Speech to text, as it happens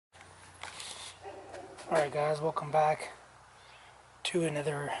Alright guys, welcome back to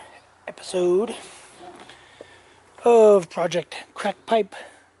another episode of Project Crack Pipe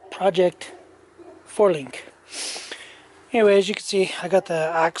Project 4-link. Anyway, as you can see, I got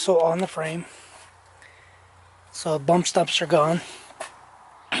the axle on the frame, so bump stops are gone.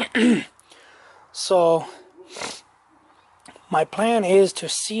 So my plan is to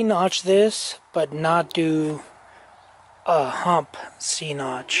C-notch this, but not do a hump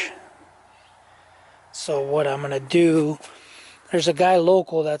C-notch. So what I'm going to do, there's a guy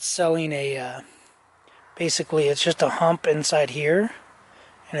local that's selling a, basically it's just a hump inside here,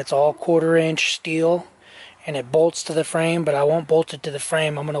 and it's all 1/4 inch steel, and it bolts to the frame, but I won't bolt it to the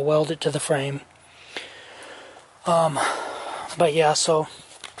frame, I'm going to weld it to the frame. But yeah, so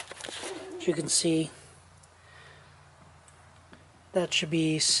as you can see, that should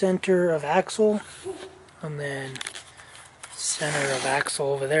be center of axle, and then center of axle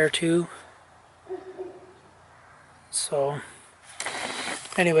over there too. So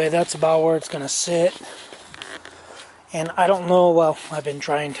anyway, that's about where it's going to sit. And I don't know, well, I've been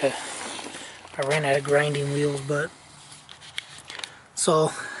trying to, I ran out of grinding wheels, but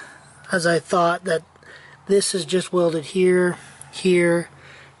so as I thought that this is just welded here, here,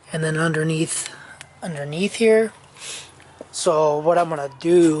 and then underneath here. So what I'm going to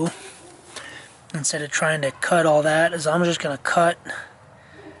do, instead of trying to cut all that, is I'm just going to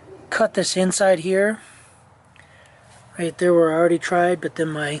cut this inside here. Right there where I already tried, but then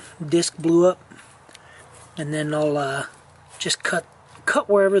my disc blew up, and then I'll just cut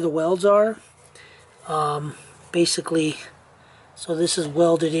wherever the welds are. Basically, so this is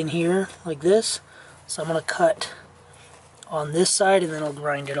welded in here like this, so I'm going to cut on this side and then I'll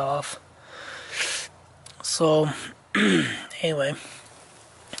grind it off. So anyway,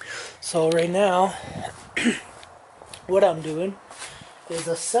 so right now what I'm doing is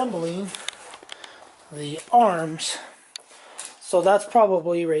assembling the arms. So that's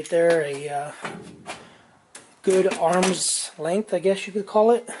probably right there a good arm's length, I guess you could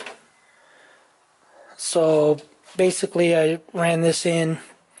call it. So basically I ran this in,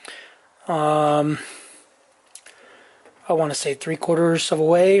 I want to say 3/4 of a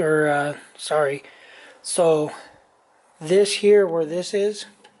way, or sorry. So this here, where this is,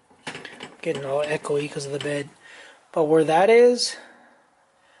 getting all echoey because of the bed, but where that is,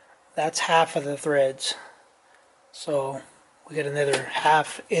 that's half of the threads. So we got another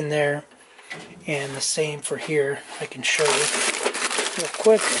half in there, and the same for here. I can show you real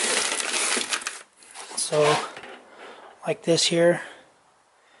quick. So like this here,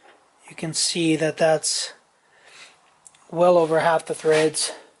 you can see that that's well over half the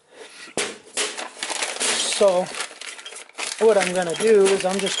threads. So what I'm going to do is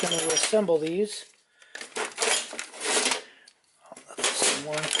I'm just going to assemble these.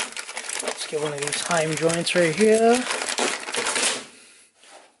 Let's get one of these heim joints right here.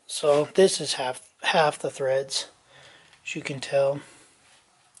 So this is half the threads, as you can tell.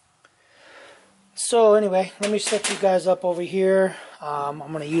 So anyway, let me set you guys up over here. I'm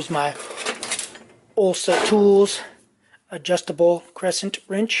going to use my Olsa Tools adjustable crescent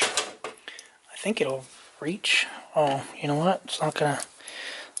wrench. I think it'll reach. Oh, you know what? It's not gonna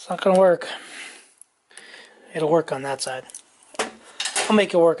work. It'll work on that side. I'll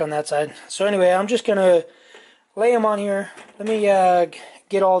make it work on that side. So anyway, I'm just gonna lay them on here. Let me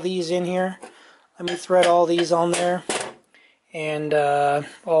get all these in here. Let me thread all these on there, and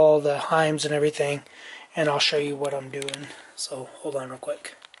all the heims and everything, and I'll show you what I'm doing. So hold on real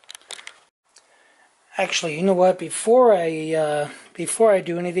quick. Actually, you know what? Before I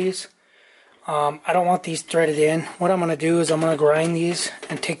do any of these, I don't want these threaded in. What I'm going to do is I'm going to grind these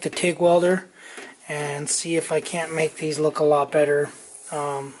and take the TIG welder and see if I can't make these look a lot better.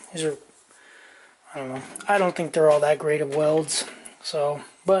 These are, I don't know. I don't think they're all that great of welds. So,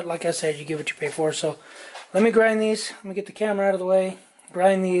 but like I said, you get what you pay for. So let me grind these. Let me get the camera out of the way,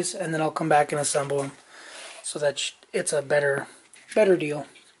 grind these, and then I'll come back and assemble them so that it's a better deal.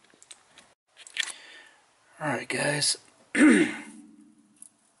 Alright guys.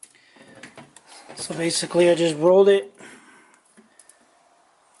 So basically I just rolled it,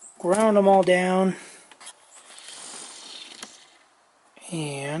 ground them all down,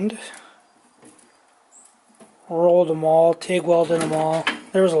 and rolled them all, TIG welded them all.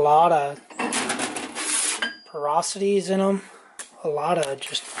 There was a lot of porosities in them, a lot of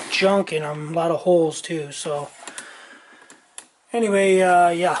just junk in them, a lot of holes too. So anyway,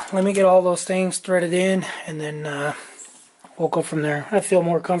 yeah, let me get all those things threaded in, and then we'll go from there. I feel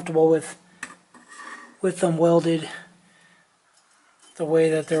more comfortable with them welded the way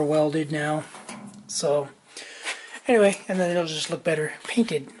that they're welded now. So anyway, and then it'll just look better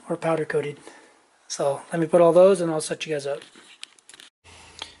painted or powder coated. So let me put all those and I'll set you guys up.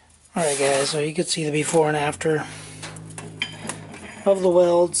 Alright guys, so you can see the before and after of the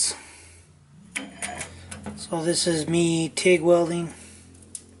welds. So this is me TIG welding.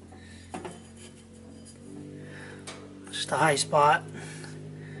 Just a high spot.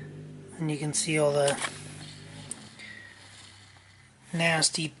 And you can see all the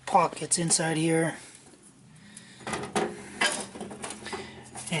nasty pockets inside here.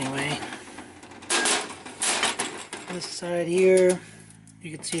 Anyway, this side here,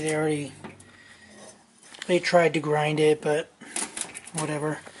 you can see they tried to grind it, but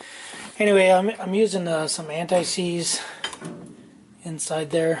whatever. Anyway, I'm using some anti-seize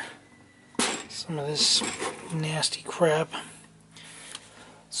inside there. Some of this nasty crap.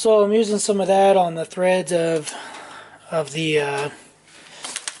 So I'm using some of that on the threads of the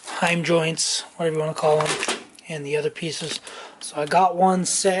heim joints, whatever you want to call them, and the other pieces. So I got one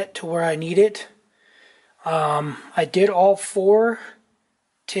set to where I need it. I did all 4,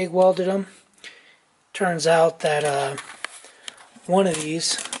 TIG welded them. Turns out that one of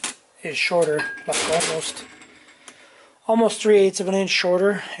these is shorter, like almost 3/8 of an inch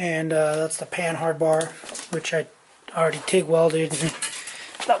shorter, and that's the pan hard bar, which I already TIG welded.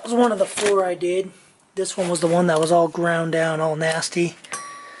 That was one of the 4 I did. This one was the one that was all ground down, all nasty.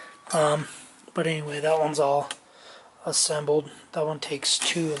 But anyway, that one's all assembled. That one takes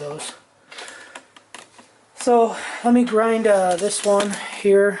 2 of those. So let me grind this one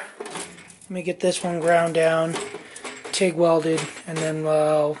here. Let me get this one ground down, TIG welded, and then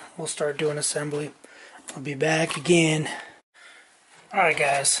we'll start doing assembly. I'll be back again. Alright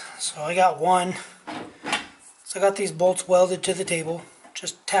guys, so I got one. So I got these bolts welded to the table,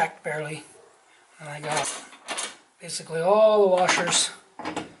 just tacked barely. And I got basically all the washers.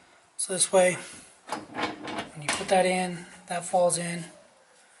 So this way, when you put that in, that falls in.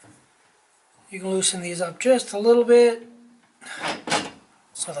 You can loosen these up just a little bit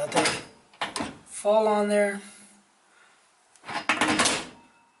so that they fall on there.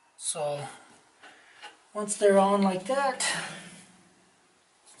 So once they're on like that,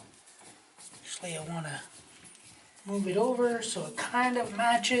 actually I want to move it over so it kind of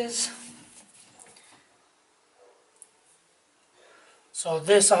matches. So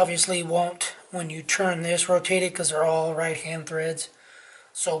this obviously won't, when you turn this, rotate it, because they're all right hand threads.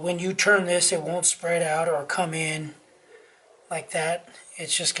 So when you turn this, it won't spread out or come in like that.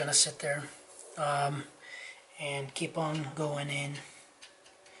 It's just going to sit there and keep on going in.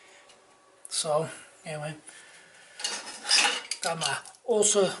 So anyway, got my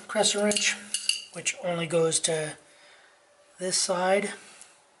Ulsa crescent wrench, which only goes to this side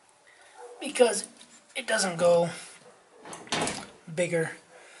because it doesn't go bigger.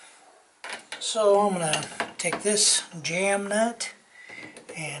 So I'm going to take this jam nut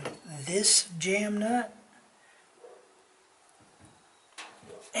and this jam nut,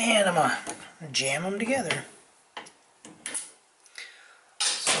 and I'm going to jam them together.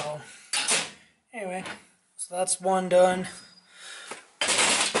 So anyway, so that's one done.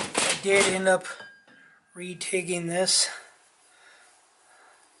 I did end up re-tigging this.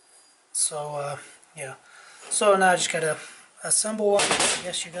 So yeah. So now I just got to assemble one. I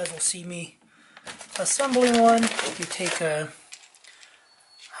guess you guys will see me assembling one. You take a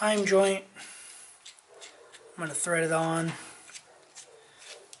heim joint. I'm going to thread it on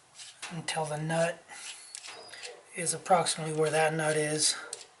until the nut is approximately where that nut is.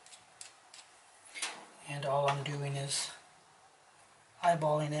 And all I'm doing is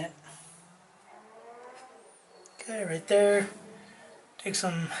eyeballing it. Okay, right there. Take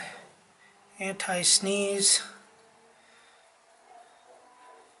some anti-sneeze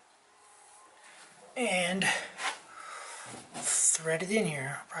and thread it in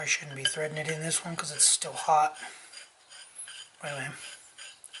here. Probably shouldn't be threading it in this one because it's still hot. Anyway,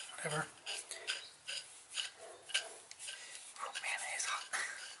 whatever. Oh man, it is hot.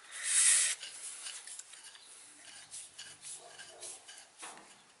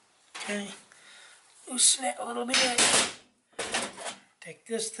 Okay, loosen it a little bit. Take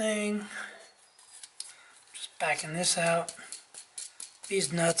this thing, just backing this out.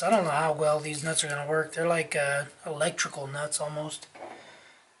 These nuts, I don't know how well these nuts are going to work. They're like electrical nuts almost.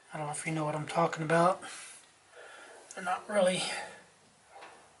 I don't know if you know what I'm talking about. They're not really,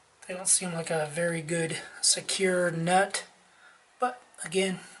 they don't seem like a very good secure nut. But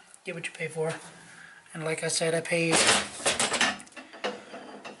again, get what you pay for. And like I said, I paid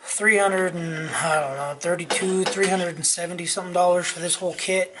 $370 something for this whole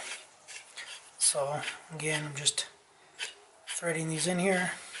kit. So again, I'm just threading these in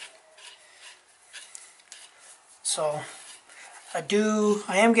here. So I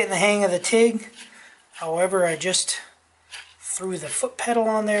am getting the hang of the TIG. However, I just threw the foot pedal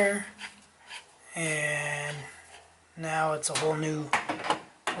on there, and now it's a whole new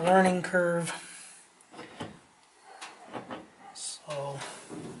learning curve. So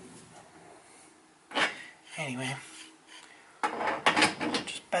anyway,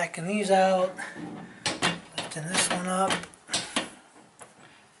 just backing these out, lifting this one up,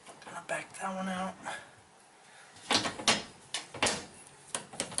 gonna back that one out.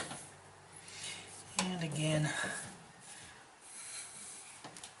 And again,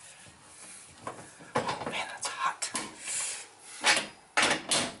 oh man, that's hot.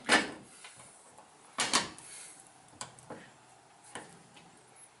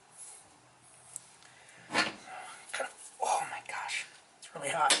 Oh my gosh, it's really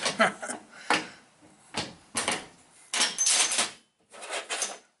hot.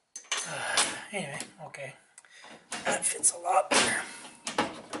 Anyway, okay, that fits a lot better.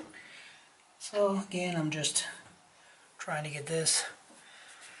 So again, I'm just trying to get this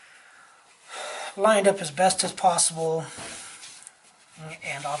lined up as best as possible,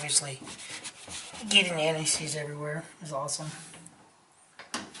 and obviously getting the anti-seize everywhere is awesome.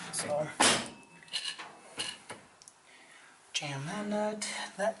 So jam that nut,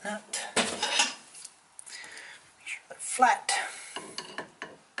 make sure they're flat.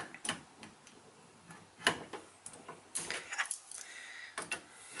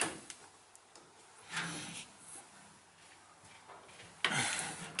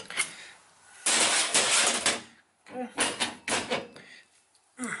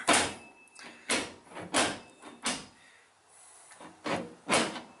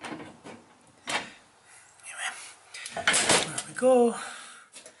 Go.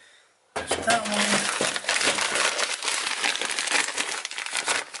 There's that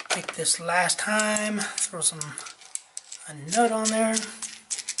one. Make this last time. Throw a nut on there.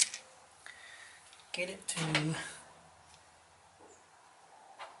 Get it to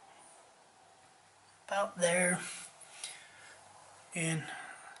about there. And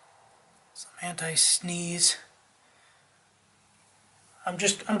some anti-sneeze. I'm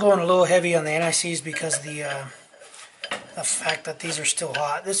going a little heavy on the anti-seize because the fact that these are still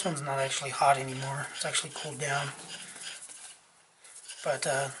hot. This one's not actually hot anymore. It's actually cooled down. But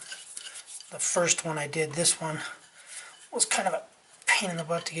the first one I did, this one, was kind of a pain in the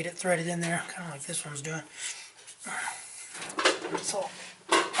butt to get it threaded in there, kind of like this one's doing. So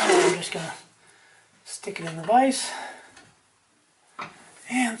I'm just going to stick it in the vise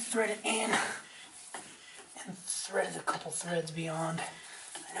and thread it in, and thread it a couple threads beyond.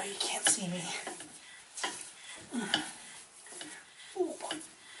 I know you can't see me. Ooh, boy.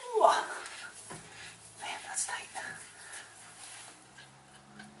 Ooh. Man, that's tight.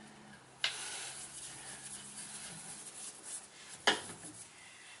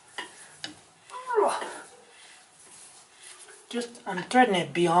 I'm threading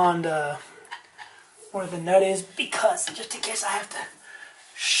it beyond where the nut is, because just in case I have to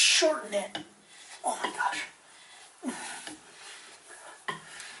shorten it. Oh my gosh.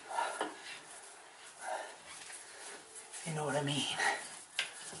 You know what I mean.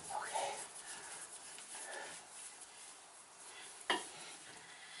 Okay.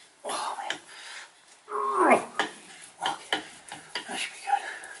 Oh man. Okay. That should be good.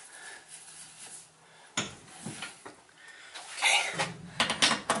 Okay.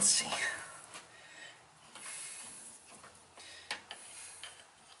 Let's see.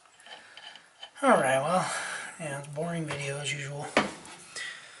 Alright, well, yeah, it's a boring video as usual.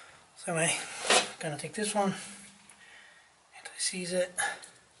 So anyway, gonna take this one, anti-seize it.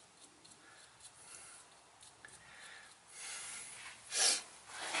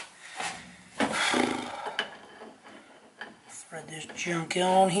 Thread this junk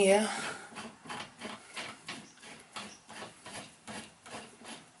on here.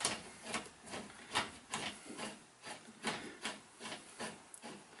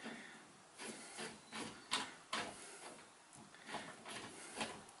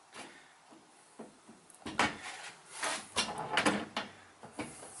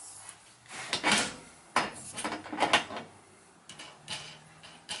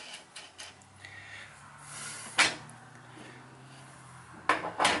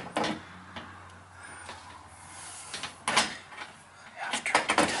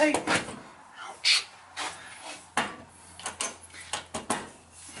 Ouch.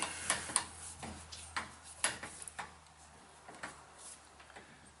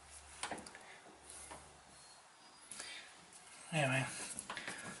 Anyway.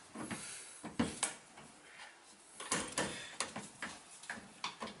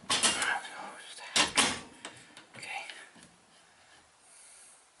 Okay.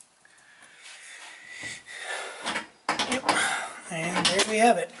 And there we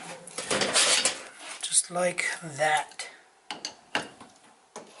have it. Just like that.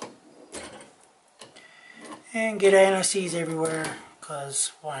 And get anti-seize everywhere,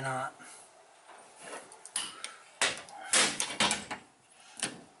 because why not?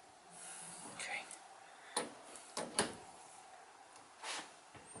 Okay.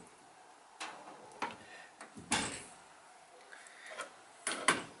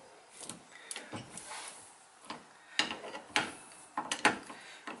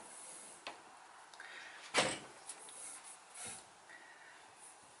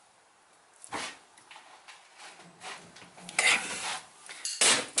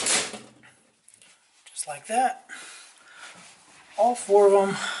 Just like that. All 4 of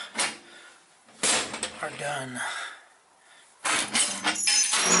them are done.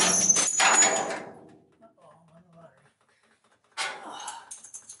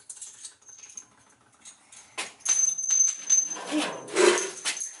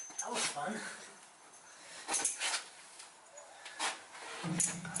 That was fun.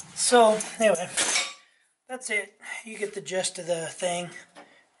 So, anyway, that's it. You get the gist of the thing.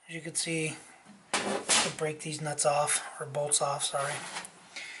 As you can see, to break these nuts off, or bolts off, sorry.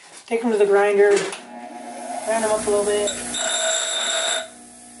 Take them to the grinder, grind them up a little bit.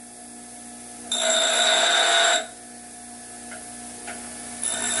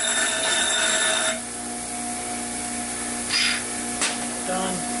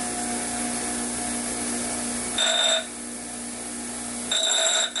 Done.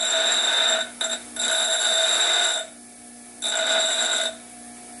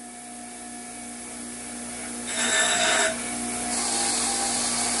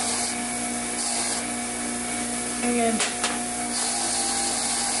 And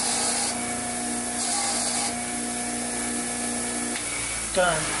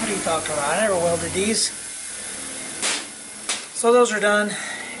done. What are you talking about? I never welded these. So those are done.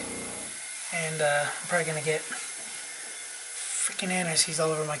 And I'm probably going to get freaking anti-seize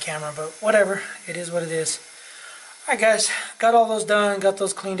all over my camera, but whatever. It is what it is. Alright guys, got all those done, got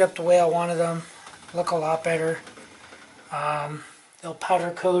those cleaned up the way I wanted them. Look a lot better. They'll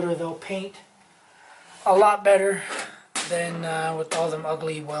powder coat or they'll paint a lot better than with all them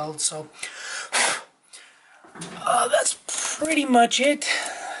ugly welds. So that's pretty much it.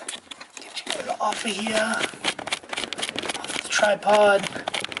 Get you off of here, off the tripod.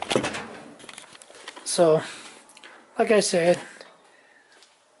 So, like I said,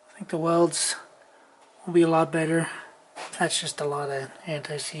 I think the welds will be a lot better. That's just a lot of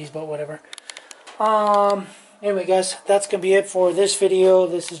anti-seize, but whatever. Anyway guys, that's going to be it for this video.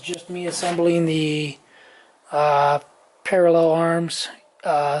 This is just me assembling the parallel arms.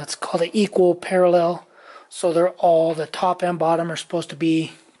 It's called an equal parallel. So they're all, the top and bottom are supposed to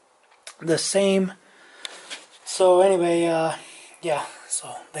be the same. So anyway, yeah,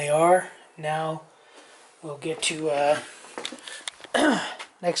 so they are. Now we'll get to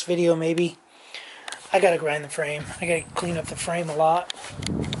next video maybe. I gotta grind the frame. I gotta clean up the frame a lot.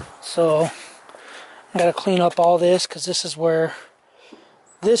 So I gotta clean up all this, because this is where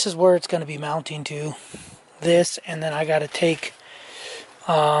it's gonna be mounting to. This, and then I gotta take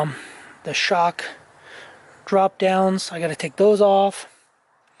the shock drop downs. I gotta take those off.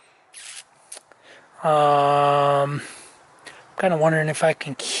 I'm kind of wondering if I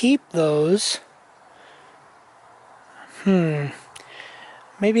can keep those.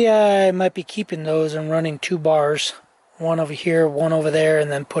 Maybe I might be keeping those and running 2 bars, one over here, one over there,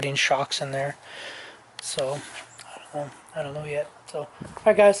 and then putting shocks in there. So I don't know yet. So,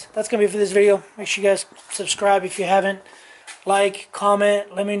 alright guys, that's going to be it for this video. Make sure you guys subscribe if you haven't. Like,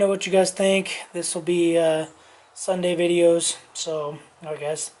 comment, let me know what you guys think. This will be Sunday videos. So, alright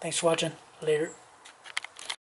guys, thanks for watching. Later.